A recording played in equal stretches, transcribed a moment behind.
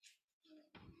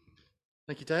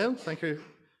Thank you, Dale. Thank you,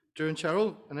 Drew and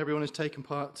Cheryl, and everyone who's taken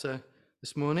part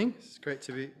this morning. It's great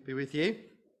to be with you.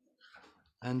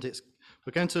 And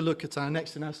we're going to look at our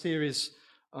next in our series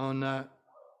on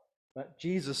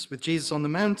Jesus on the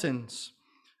mountains.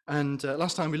 And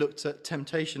last time we looked at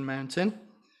Temptation Mountain,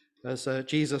 as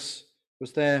Jesus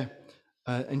was there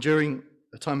enduring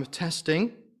a time of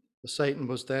testing. Satan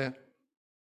was there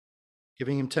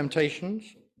giving him temptations.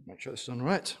 Make sure this is on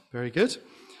right. Very good.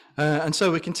 And so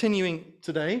we're continuing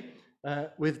today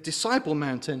with Disciple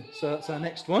Mountain. So that's our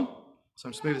next one. So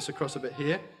I'm just move this across a bit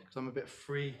here because I'm a bit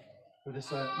free with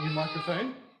this new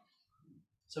microphone.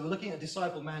 So we're looking at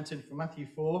Disciple Mountain from Matthew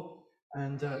 4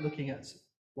 and looking at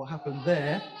what happened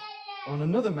there on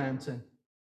another mountain.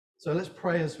 So let's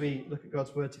pray as we look at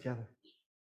God's word together.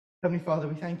 Heavenly Father,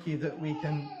 we thank you that we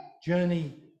can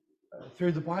journey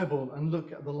through the Bible and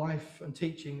look at the life and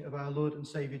teaching of our Lord and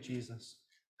Saviour Jesus.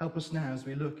 Help us now as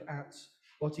we look at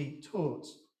what he taught,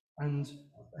 and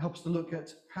help us to look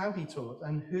at how he taught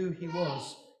and who he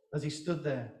was as he stood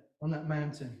there on that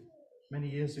mountain many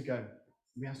years ago.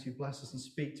 We ask you to bless us and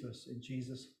speak to us in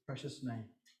Jesus' precious name.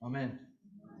 Amen.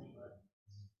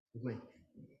 Lovely.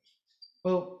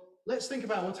 Well, let's think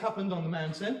about what's happened on the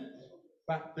mountain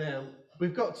back there.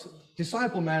 We've got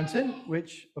Disciple Mountain,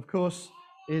 which of course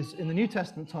is in the New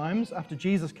Testament times after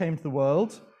Jesus came to the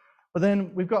world. But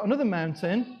then we've got another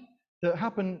mountain that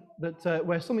happened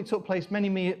where something took place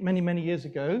many years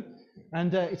ago,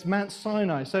 and it's Mount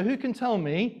Sinai. So who can tell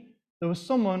me there was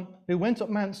someone who went up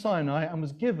Mount Sinai and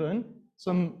was given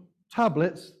some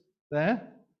tablets there,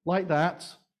 like that,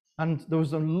 and there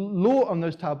was a law on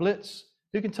those tablets?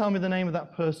 Who can tell me the name of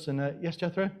that person? Yes,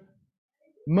 Jethro?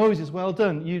 Moses. Well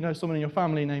done. You know someone in your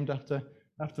family named after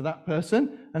that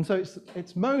person. And so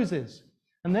it's Moses.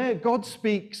 And there God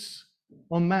speaks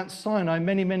on Mount Sinai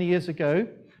many years ago.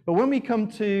 But when we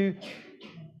come to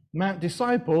Mount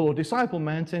Disciple or Disciple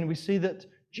Mountain, we see that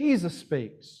Jesus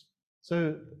speaks.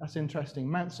 So that's interesting.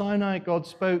 Mount Sinai, God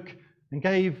spoke and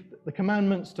gave the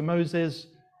commandments to Moses,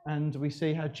 and we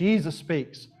see how Jesus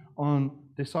speaks on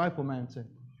Disciple Mountain.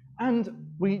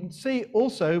 And we see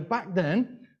also back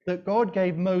then that God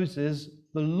gave Moses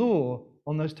the law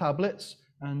on those tablets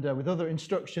and with other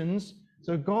instructions.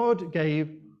 So God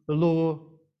gave the law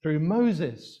through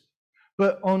Moses.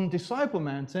 But on Disciple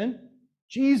Mountain,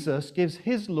 Jesus gives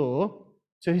his law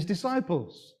to his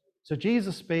disciples. So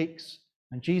Jesus speaks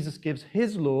and Jesus gives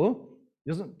his law.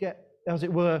 He doesn't get, as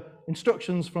it were,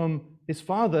 instructions from his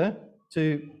Father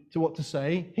to what to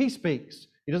say. He speaks.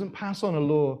 He doesn't pass on a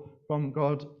law from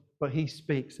God, but he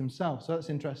speaks himself. So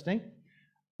that's interesting.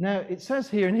 Now, it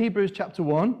says here in Hebrews chapter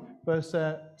 1, verse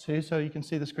 2, so you can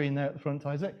see the screen there at the front,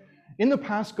 Isaac. In the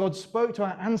past, God spoke to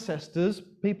our ancestors,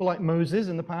 people like Moses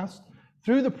in the past,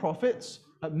 through the prophets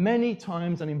at many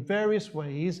times and in various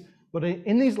ways, but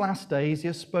in these last days, he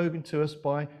has spoken to us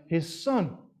by his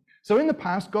Son. So in the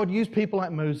past, God used people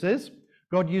like Moses.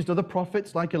 God used other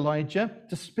prophets like Elijah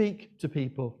to speak to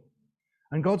people.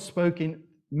 And God spoke in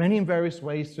many and various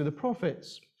ways through the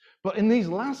prophets. But in these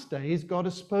last days, God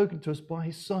has spoken to us by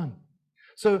his Son.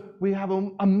 So we have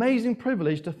an amazing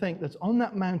privilege to think that on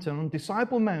that mountain, on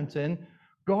Disciple Mountain,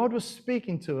 God was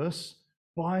speaking to us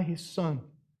by his Son.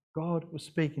 God was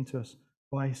speaking to us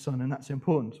by his Son, and that's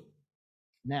important.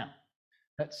 Now,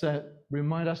 let's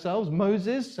remind ourselves,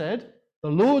 Moses said, the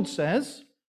Lord says,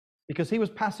 because he was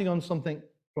passing on something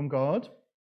from God.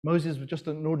 Moses was just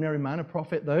an ordinary man, a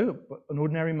prophet though, but an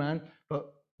ordinary man.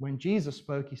 But when Jesus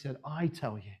spoke, he said, I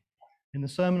tell you. In the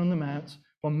Sermon on the Mount,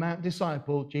 from Mount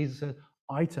Disciple, Jesus said,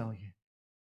 I tell you.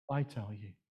 I tell you.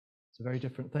 It's a very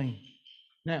different thing.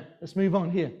 Now, let's move on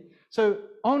here. So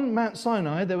on Mount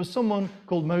Sinai, there was someone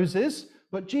called Moses,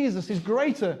 but Jesus is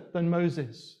greater than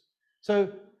Moses.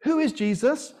 So who is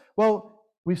Jesus? Well,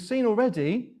 we've seen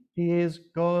already, he is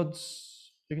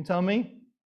God's, you can tell me?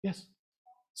 Yes.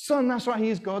 Son, that's right, he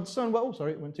is God's son. Well,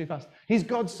 sorry, it went too fast. He's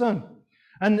God's son.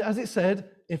 And as it said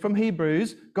from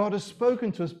Hebrews, God has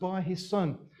spoken to us by his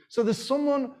Son. So there's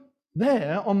someone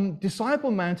there on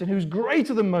Disciple Mountain who's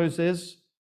greater than Moses,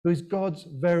 who is God's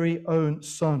very own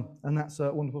Son. And that's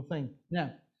a wonderful thing.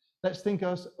 Now, let's think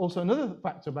also another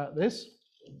factor about this.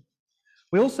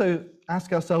 We also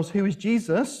ask ourselves, who is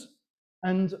Jesus?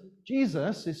 And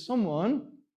Jesus is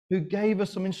someone who gave us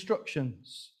some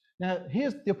instructions. Now,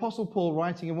 here's the Apostle Paul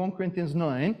writing in 1 Corinthians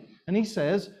 9, and he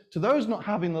says, to those not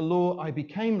having the law, I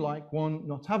became like one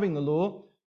not having the law.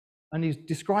 And he's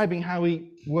describing how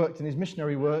he worked in his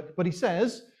missionary work. But he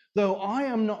says, though I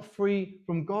am not free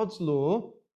from God's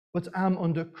law, but am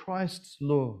under Christ's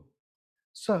law.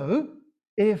 So,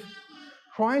 if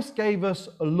Christ gave us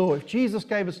a law, if Jesus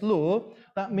gave us law,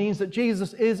 that means that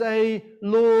Jesus is a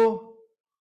law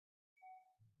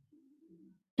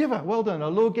Giver, well done, a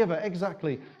lawgiver,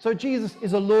 exactly. So Jesus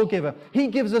is a lawgiver. He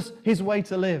gives us his way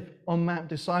to live on Mount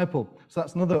Disciple. So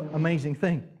that's another amazing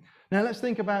thing. Now let's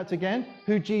think about again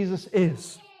who Jesus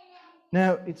is.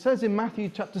 Now it says in Matthew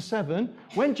chapter 7,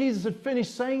 when Jesus had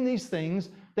finished saying these things,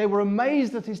 they were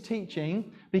amazed at his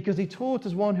teaching because he taught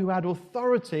as one who had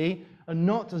authority and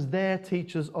not as their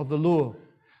teachers of the law.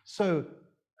 So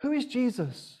who is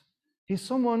Jesus? He's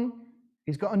someone,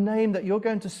 he's got a name that you're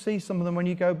going to see some of them when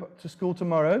you go to school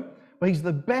tomorrow, but he's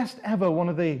the best ever one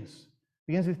of these.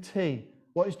 Begins with T.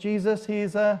 What is Jesus? He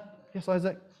is yes,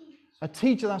 Isaac? A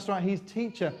teacher, that's right, he's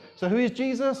teacher. So who is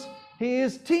Jesus? He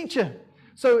is teacher.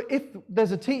 So if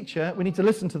there's a teacher, we need to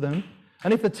listen to them.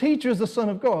 And if the teacher is the Son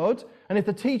of God, and if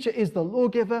the teacher is the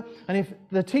lawgiver, and if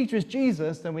the teacher is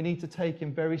Jesus, then we need to take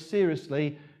him very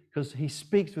seriously because he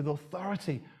speaks with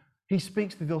authority. He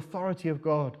speaks with the authority of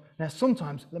God. Now,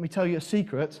 sometimes, let me tell you a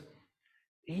secret,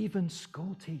 even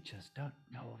school teachers don't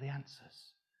know all the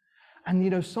answers.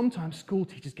 And, sometimes school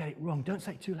teachers get it wrong. Don't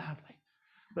say it too loudly.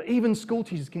 But even school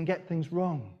teachers can get things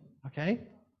wrong, okay?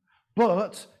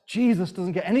 But Jesus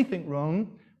doesn't get anything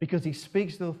wrong because he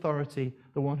speaks with authority,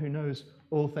 the one who knows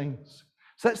all things.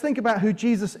 So let's think about who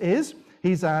Jesus is.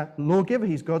 He's our lawgiver,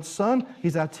 he's God's son,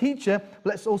 he's our teacher.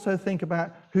 But let's also think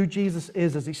about who Jesus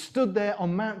is as he stood there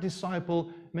on Mount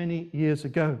Disciple many years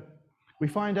ago. We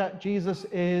find out Jesus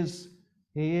is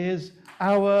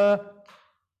our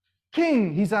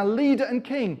king. He's our leader and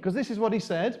king, because this is what he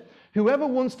said. Whoever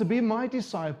wants to be my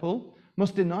disciple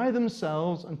must deny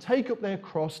themselves and take up their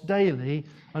cross daily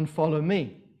and follow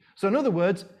me. So in other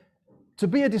words, to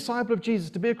be a disciple of Jesus,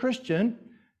 to be a Christian,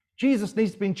 Jesus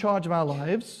needs to be in charge of our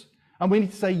lives, and we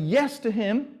need to say yes to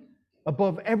him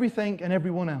above everything and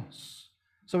everyone else.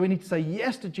 So we need to say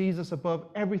yes to Jesus above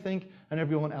everything and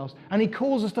everyone else. And he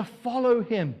calls us to follow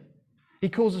him. He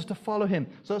calls us to follow him.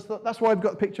 So that's why I've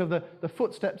got a picture of the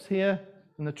footsteps here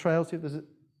and the trail. See if there's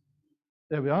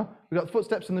there we are. We've got the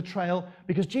footsteps in the trail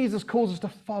because Jesus calls us to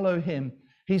follow him.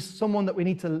 He's someone that we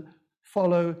need to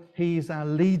follow. He's our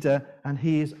leader and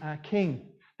he is our king.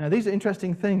 Now, these are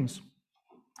interesting things.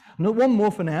 One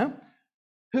more for now.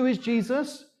 Who is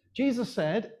Jesus? Jesus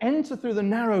said, enter through the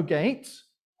narrow gate.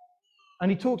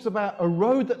 And he talks about a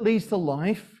road that leads to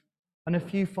life, and a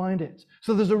few find it.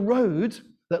 So there's a road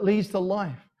that leads to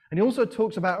life. And he also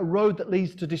talks about a road that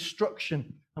leads to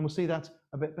destruction. And we'll see that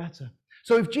a bit better.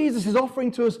 So if Jesus is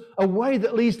offering to us a way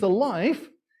that leads to life,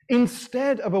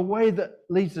 instead of a way that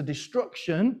leads to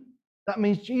destruction, that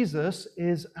means Jesus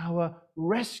is our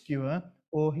rescuer,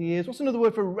 or he is, what's another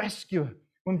word for rescuer?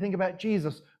 When we think about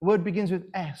Jesus, the word begins with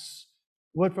S.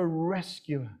 The word for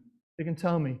rescuer. You can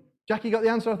tell me. Jackie got the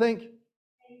answer, I think?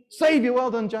 Savior.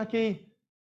 Well done, Jackie.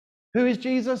 Who is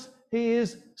Jesus? He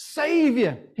is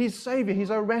Savior. He's Savior.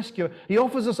 He's our rescuer. He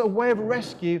offers us a way of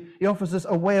rescue. He offers us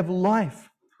a way of life.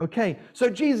 Okay, so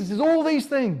Jesus is all these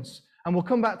things. And we'll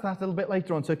come back to that a little bit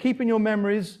later on. So keep in your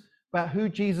memories about who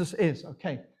Jesus is.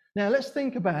 Okay, now let's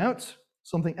think about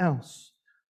something else.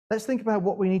 Let's think about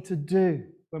what we need to do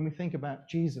when we think about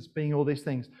Jesus being all these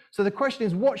things. So the question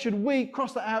is, what should we,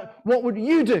 cross that out, what would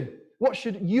you do? What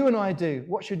should you and I do?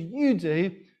 What should you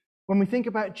do when we think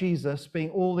about Jesus being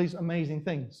all these amazing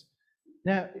things?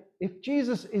 Now, if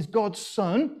Jesus is God's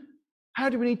son, how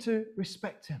do we need to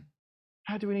respect him?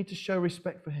 How do we need to show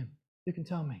respect for him? You can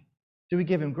tell me. Do we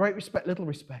give him great respect, little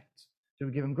respect? Do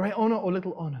we give him great honor or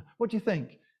little honor? What do you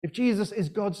think? If Jesus is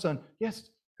God's son, yes,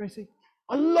 Gracie?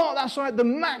 A lot, that's right, the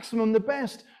maximum, the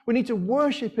best. We need to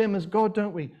worship him as God,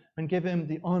 don't we? And give him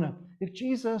the honor. If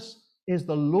Jesus is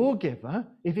the lawgiver,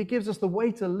 if he gives us the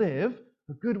way to live,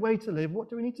 a good way to live, what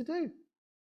do we need to do?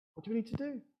 What do we need to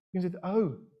do? You can say,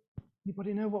 oh,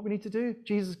 anybody know what we need to do?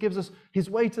 Jesus gives us his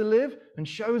way to live and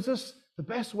shows us the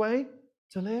best way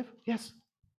to live. Yes?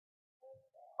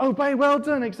 Obey, well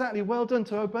done, exactly, well done,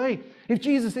 to obey. If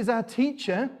Jesus is our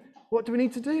teacher, what do we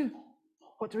need to do?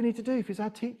 What do we need to do if he's our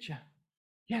teacher?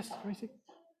 Yes, Gracie?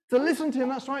 To listen to him,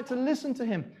 that's right, to listen to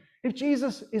him. If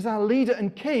Jesus is our leader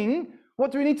and king,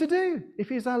 what do we need to do if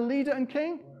he's our leader and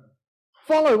king?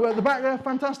 Follow. We're at the back there,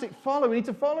 fantastic, follow. We need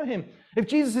to follow him. If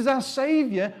Jesus is our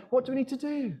savior, what do we need to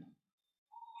do?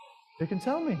 You can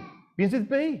tell me. Begins with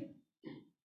B.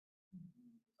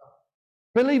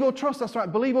 Believe or trust, that's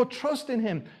right. Believe or trust in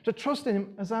him. To trust in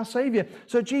him as our savior.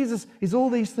 So Jesus is all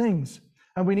these things.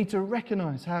 And we need to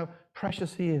recognize how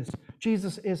precious he is.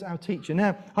 Jesus is our teacher.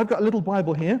 Now, I've got a little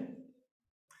Bible here.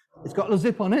 It's got a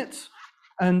zip on it.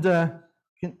 And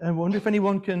I wonder if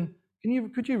anyone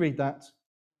could you read that?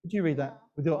 Could you read that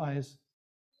with your eyes?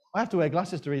 I have to wear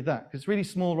glasses to read that because it's really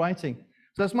small writing.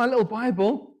 So that's my little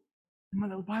Bible. My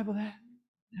little Bible there.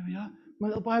 There we are, my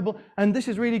little Bible. And this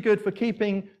is really good for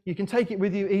keeping, you can take it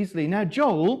with you easily. Now,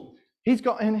 Joel, he's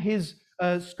got in his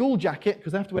school jacket,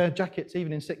 because they have to wear jackets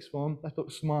even in sixth form, that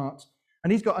looks smart.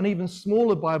 And he's got an even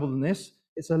smaller Bible than this.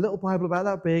 It's a little Bible about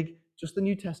that big, just the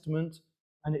New Testament,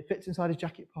 and it fits inside his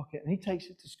jacket pocket. And he takes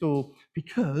it to school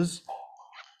because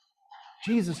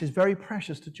Jesus is very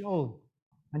precious to Joel.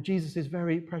 And Jesus is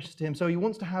very precious to him. So he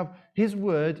wants to have his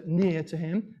word near to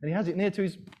him. And he has it near to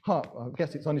his heart. Well, I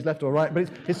guess it's on his left or right,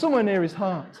 but it's somewhere near his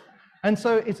heart. And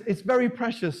so it's very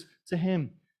precious to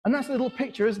him. And that's a little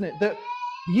picture, isn't it? That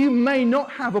you may not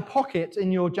have a pocket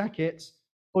in your jacket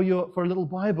for a little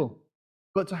Bible.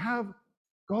 But to have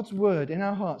God's word in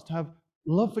our hearts, to have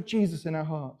love for Jesus in our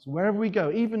hearts, wherever we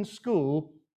go, even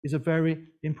school, is a very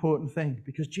important thing.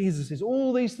 Because Jesus is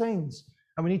all these things.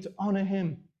 And we need to honor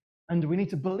him. And we need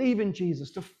to believe in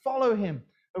Jesus, to follow him.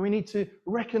 And we need to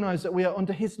recognize that we are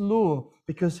under his law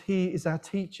because he is our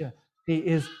teacher. He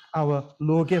is our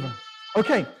lawgiver.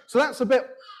 Okay, so that's a bit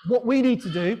what we need to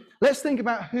do. Let's think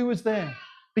about who was there.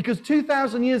 Because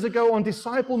 2,000 years ago on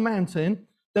Disciple Mountain,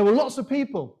 there were lots of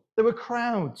people. There were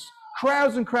crowds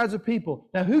and crowds of people.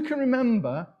 Now, who can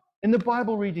remember in the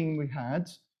Bible reading we had,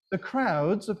 the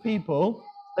crowds of people,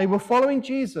 they were following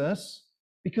Jesus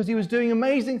because he was doing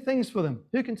amazing things for them.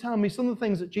 Who can tell me some of the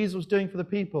things that Jesus was doing for the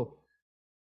people?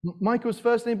 Michael was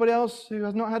first. Anybody else who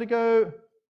has not had a go? Are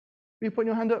you putting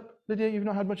your hand up? Lydia, you've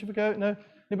not had much of a go? No?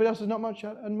 Anybody else has not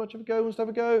had much of a go? Wants to have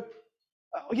a go?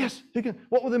 Oh, yes. Who can?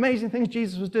 What were the amazing things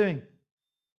Jesus was doing? Can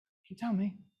you tell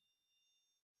me?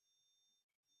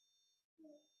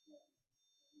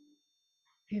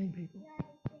 Healing people.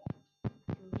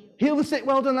 Heal the sick.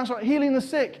 Well done. That's right. Healing the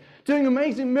sick. Doing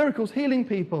amazing miracles, healing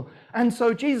people. And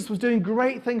so Jesus was doing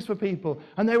great things for people.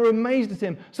 And they were amazed at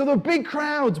him. So there were big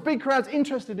crowds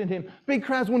interested in him. Big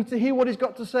crowds wanted to hear what he's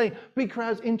got to say. Big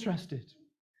crowds interested.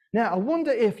 Now, I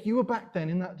wonder if you were back then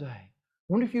in that day. I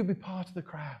wonder if you'd be part of the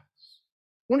crowds.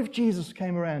 I wonder if Jesus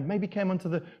came around, maybe came onto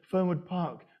the Fernwood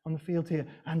Park on the field here,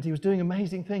 and he was doing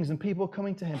amazing things, and people were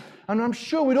coming to him. And I'm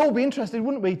sure we'd all be interested,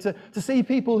 wouldn't we, to see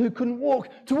people who couldn't walk,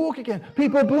 to walk again.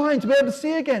 People who are blind, to be able to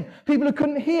see again. People who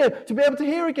couldn't hear, to be able to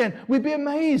hear again. We'd be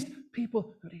amazed.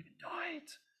 People who had even died,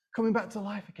 coming back to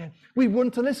life again. We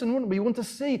want to listen, wouldn't we? We want to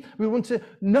see. We want to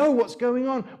know what's going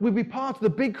on. We'd be part of the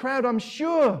big crowd, I'm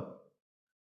sure.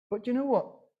 But you know what?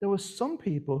 There were some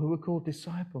people who were called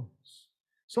disciples.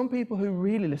 Some people who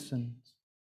really listened.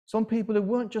 Some people who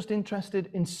weren't just interested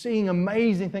in seeing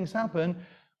amazing things happen,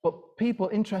 but people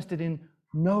interested in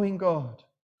knowing God,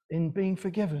 in being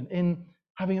forgiven, in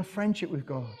having a friendship with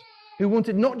God, who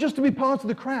wanted not just to be part of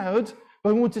the crowd,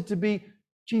 but who wanted to be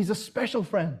Jesus' special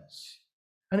friends.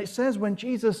 And it says when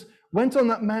Jesus went on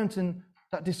that mountain,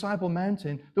 that disciple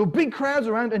mountain, there were big crowds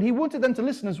around, and he wanted them to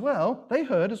listen as well. They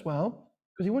heard as well,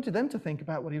 because he wanted them to think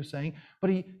about what he was saying. But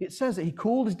it says that he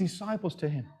called his disciples to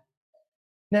him.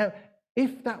 Now,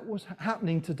 if that was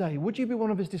happening today, would you be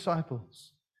one of his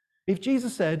disciples? If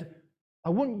Jesus said, I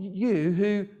want you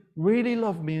who really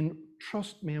love me and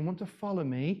trust me and want to follow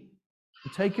me,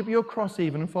 and take up your cross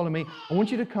even and follow me, I want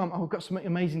you to come. I've got something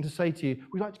amazing to say to you.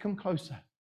 Would you like to come closer?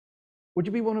 Would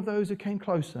you be one of those who came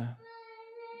closer?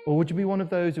 Or would you be one of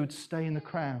those who would stay in the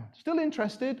crowd? Still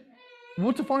interested? You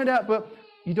want to find out, but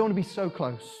you don't want to be so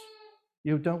close.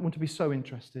 You don't want to be so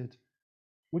interested.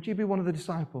 Would you be one of the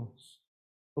disciples?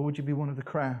 Or would you be one of the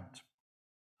crowd?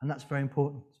 And that's very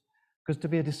important. Because to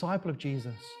be a disciple of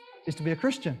Jesus is to be a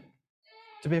Christian.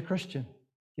 To be a Christian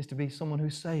is to be someone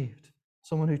who's saved,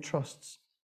 someone who trusts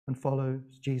and follows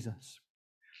Jesus.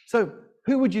 So,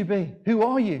 who would you be? Who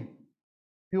are you?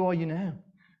 Who are you now?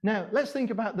 Now, let's think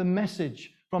about the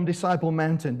message from Disciple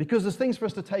Mountain, because there's things for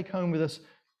us to take home with us,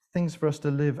 things for us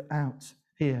to live out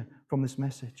here from this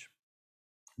message.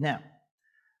 Now,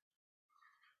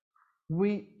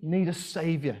 we need a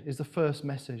Savior is the first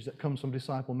message that comes from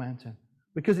Disciple Mountain.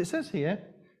 Because it says here,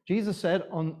 Jesus said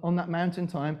on that mountain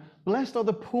time, blessed are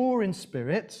the poor in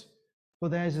spirit, for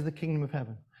theirs is the kingdom of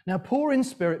heaven. Now, poor in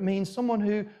spirit means someone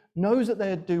who knows that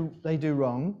they do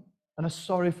wrong and are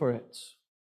sorry for it.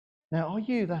 Now, are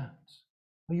you that?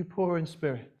 Are you poor in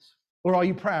spirit? Or are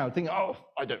you proud, thinking, oh,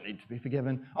 I don't need to be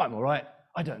forgiven. I'm all right.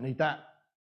 I don't need that.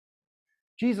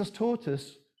 Jesus taught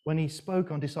us when he spoke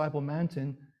on Disciple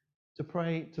Mountain to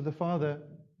pray to the Father,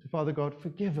 to Father God,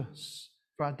 forgive us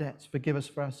for our debts, forgive us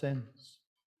for our sins.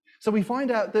 So we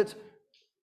find out that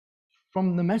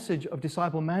from the message of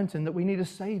Disciple Mountain that we need a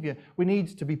Savior. We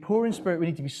need to be poor in spirit, we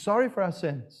need to be sorry for our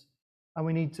sins, and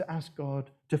we need to ask God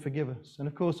to forgive us. And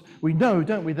of course, we know,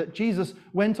 don't we, that Jesus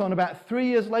went on about 3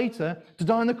 years later to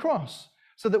die on the cross,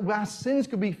 so that our sins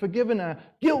could be forgiven, our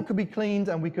guilt could be cleaned,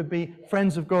 and we could be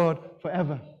friends of God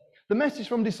forever. The message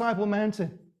from Disciple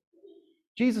Mountain.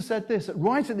 Jesus said this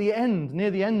right at the end,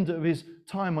 near the end of his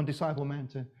time on Disciple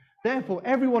Mountain. Therefore,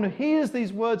 everyone who hears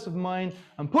these words of mine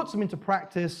and puts them into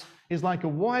practice is like a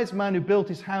wise man who built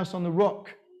his house on the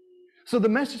rock. So the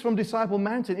message from Disciple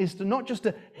Mountain is to not just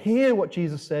to hear what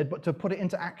Jesus said, but to put it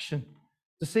into action,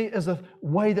 to see it as a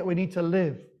way that we need to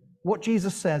live. What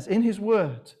Jesus says in his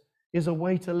word is a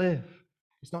way to live.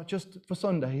 It's not just for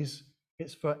Sundays,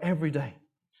 it's for every day.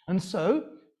 And so,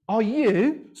 are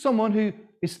you someone who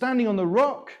is standing on the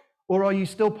rock, or are you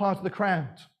still part of the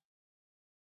crowd?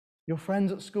 Your friends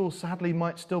at school sadly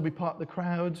might still be part of the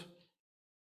crowd,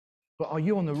 but are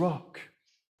you on the rock?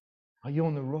 Are you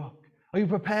on the rock? Are you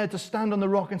prepared to stand on the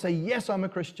rock and say, yes, I'm a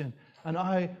Christian, and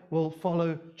I will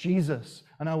follow Jesus,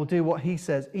 and I will do what he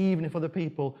says, even if other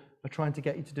people are trying to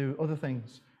get you to do other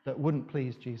things that wouldn't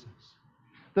please Jesus?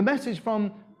 The message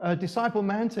from Disciple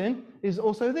Mountain is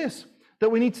also this, that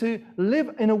we need to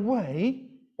live in a way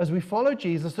as we follow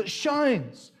Jesus that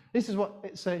shines. This is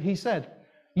what he said.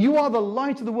 You are the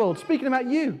light of the world. Speaking about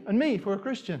you and me, if we're a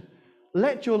Christian.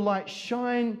 Let your light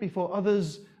shine before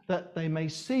others, that they may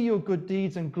see your good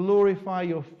deeds and glorify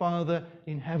your Father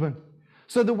in heaven.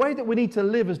 So the way that we need to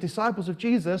live as disciples of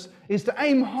Jesus is to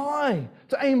aim high,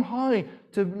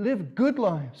 to live good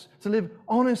lives, to live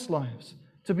honest lives,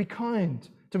 to be kind,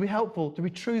 to be helpful, to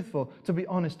be truthful, to be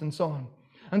honest, and so on.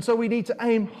 And so we need to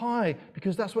aim high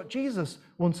because that's what Jesus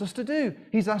wants us to do.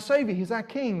 He's our Savior, he's our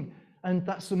King, and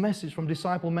that's the message from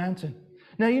Disciple Mountain.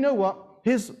 Now, you know what?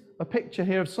 Here's a picture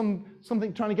here of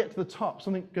something trying to get to the top,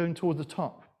 something going towards the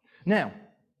top. Now,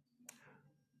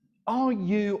 are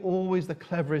you always the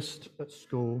cleverest at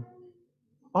school?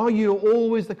 Are you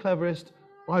always the cleverest?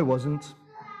 I wasn't.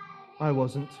 I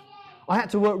had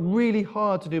to work really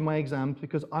hard to do my exams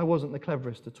because I wasn't the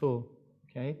cleverest at all,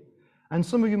 okay? And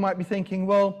some of you might be thinking,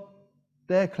 well,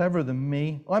 they're cleverer than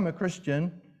me. I'm a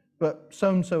Christian, but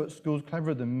so-and-so at school is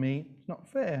cleverer than me. It's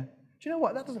not fair. Do you know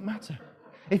what? That doesn't matter.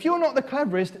 If you're not the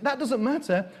cleverest, that doesn't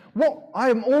matter. What I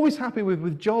am always happy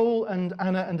with Joel and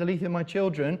Anna and Alethea, my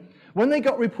children, when they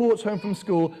got reports home from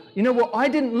school, you know what? I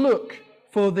didn't look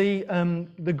for the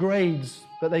grades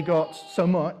that they got so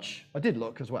much. I did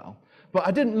look as well. But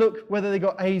I didn't look whether they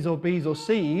got A's or B's or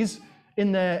C's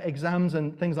in their exams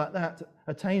and things like that,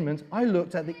 attainment. I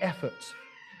looked at the effort.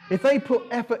 If they put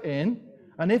effort in,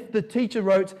 and if the teacher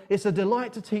wrote, it's a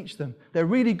delight to teach them, they're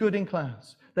really good in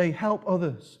class, they help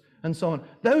others, and so on.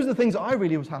 Those are the things I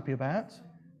really was happy about,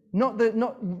 not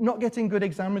getting good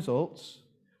exam results.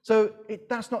 So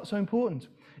that's not so important.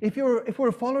 If we're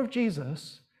a follower of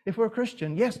Jesus, if we're a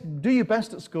Christian, yes, do your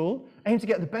best at school, aim to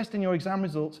get the best in your exam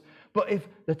results, but if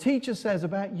the teacher says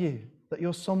about you that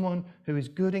you're someone who is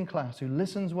good in class, who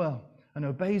listens well and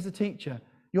obeys the teacher,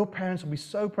 your parents will be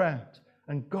so proud,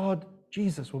 and God,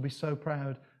 Jesus, will be so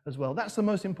proud as well. That's the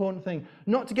most important thing.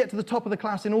 Not to get to the top of the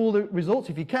class in all the results.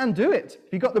 If you can, do it.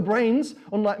 If you've got the brains,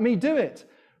 unlike me, do it.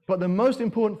 But the most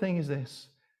important thing is this,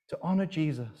 to honor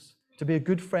Jesus, to be a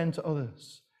good friend to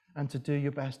others, and to do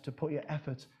your best to put your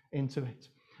effort into it.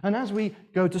 And as we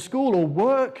go to school or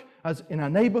work, as in our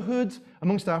neighborhoods,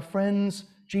 amongst our friends,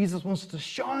 Jesus wants us to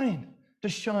shine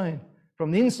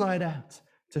from the inside out,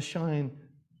 to shine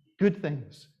good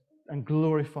things and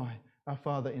glorify our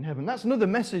Father in heaven. That's another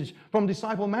message from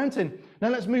Disciple Mountain. Now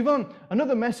let's move on.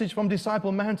 Another message from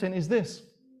Disciple Mountain is this.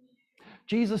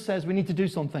 Jesus says we need to do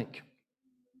something.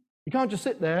 You can't just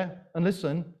sit there and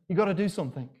listen. You've got to do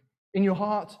something. In your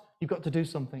heart, you've got to do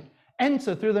something.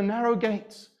 Enter through the narrow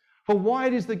gates. For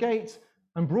wide is the gate,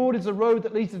 and broad is the road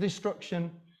that leads to destruction,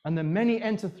 and the many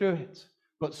enter through it.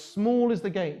 But small is the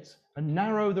gate, and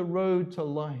narrow the road to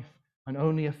life, and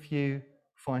only a few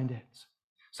find it.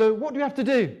 So what do we have to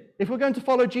do? If we're going to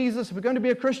follow Jesus, if we're going to be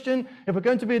a Christian, if we're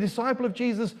going to be a disciple of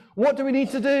Jesus, what do we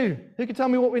need to do? Who can tell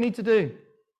me what we need to do?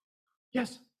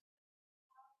 Yes.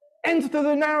 Enter through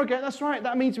the narrow gate. That's right.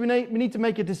 That means we need to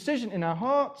make a decision in our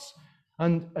hearts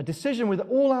and a decision with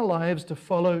all our lives to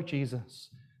follow Jesus,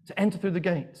 to enter through the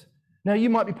gate. Now, you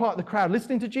might be part of the crowd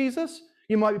listening to Jesus.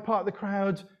 You might be part of the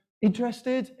crowd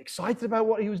interested, excited about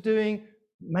what he was doing.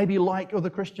 Maybe like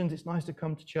other Christians, it's nice to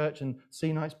come to church and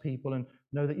see nice people and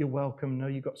know that you're welcome, know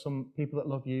you've got some people that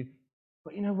love you.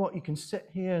 But you know what? You can sit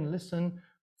here and listen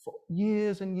for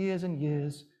years and years and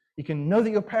years. You can know that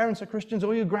your parents are Christians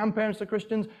or your grandparents are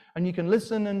Christians, and you can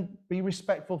listen and be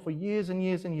respectful for years and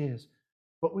years and years.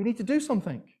 But we need to do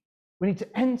something. We need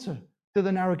to enter through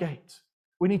the narrow gate.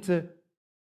 We need to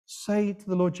say to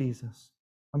the Lord Jesus,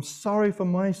 I'm sorry for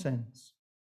my sins.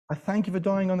 I thank you for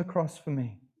dying on the cross for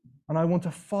me. And I want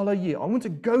to follow you. I want to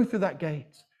go through that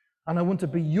gate. And I want to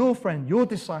be your friend, your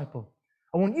disciple.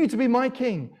 I want you to be my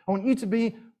king. I want you to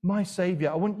be my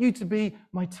Savior. I want you to be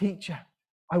my teacher.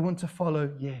 I want to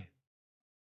follow you.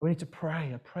 We need to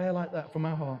pray a prayer like that from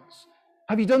our hearts.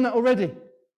 Have you done that already?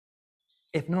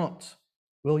 If not,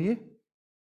 will you?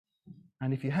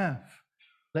 And if you have,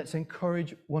 let's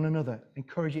encourage one another,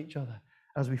 encourage each other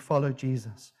as we follow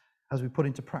Jesus, as we put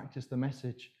into practice the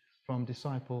message from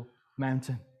Disciple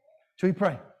Mountain. Shall we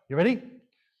pray? You ready?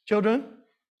 Children,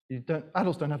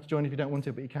 adults don't have to join if you don't want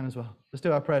to, but you can as well. Let's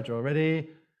do our prayer drill. Ready?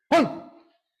 1.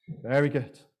 Very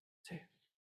good. 2, 3.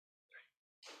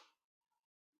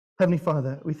 Heavenly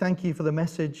Father, we thank you for the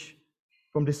message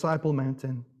from Disciple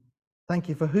Mountain. Thank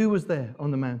you for who was there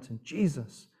on the mountain.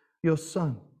 Jesus, your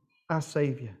Son, our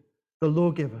Savior, the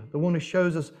lawgiver, the one who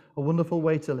shows us a wonderful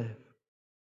way to live,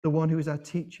 the one who is our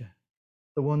teacher,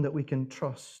 the one that we can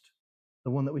trust,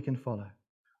 the one that we can follow.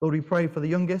 Lord, we pray for the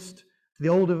youngest, to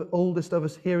the oldest of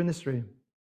us here in this room.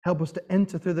 Help us to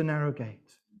enter through the narrow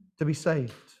gate, to be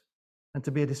saved, and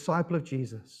to be a disciple of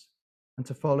Jesus, and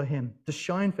to follow him, to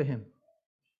shine for him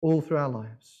all through our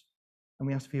lives. And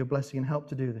we ask for your blessing and help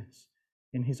to do this.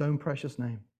 In his own precious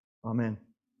name, amen.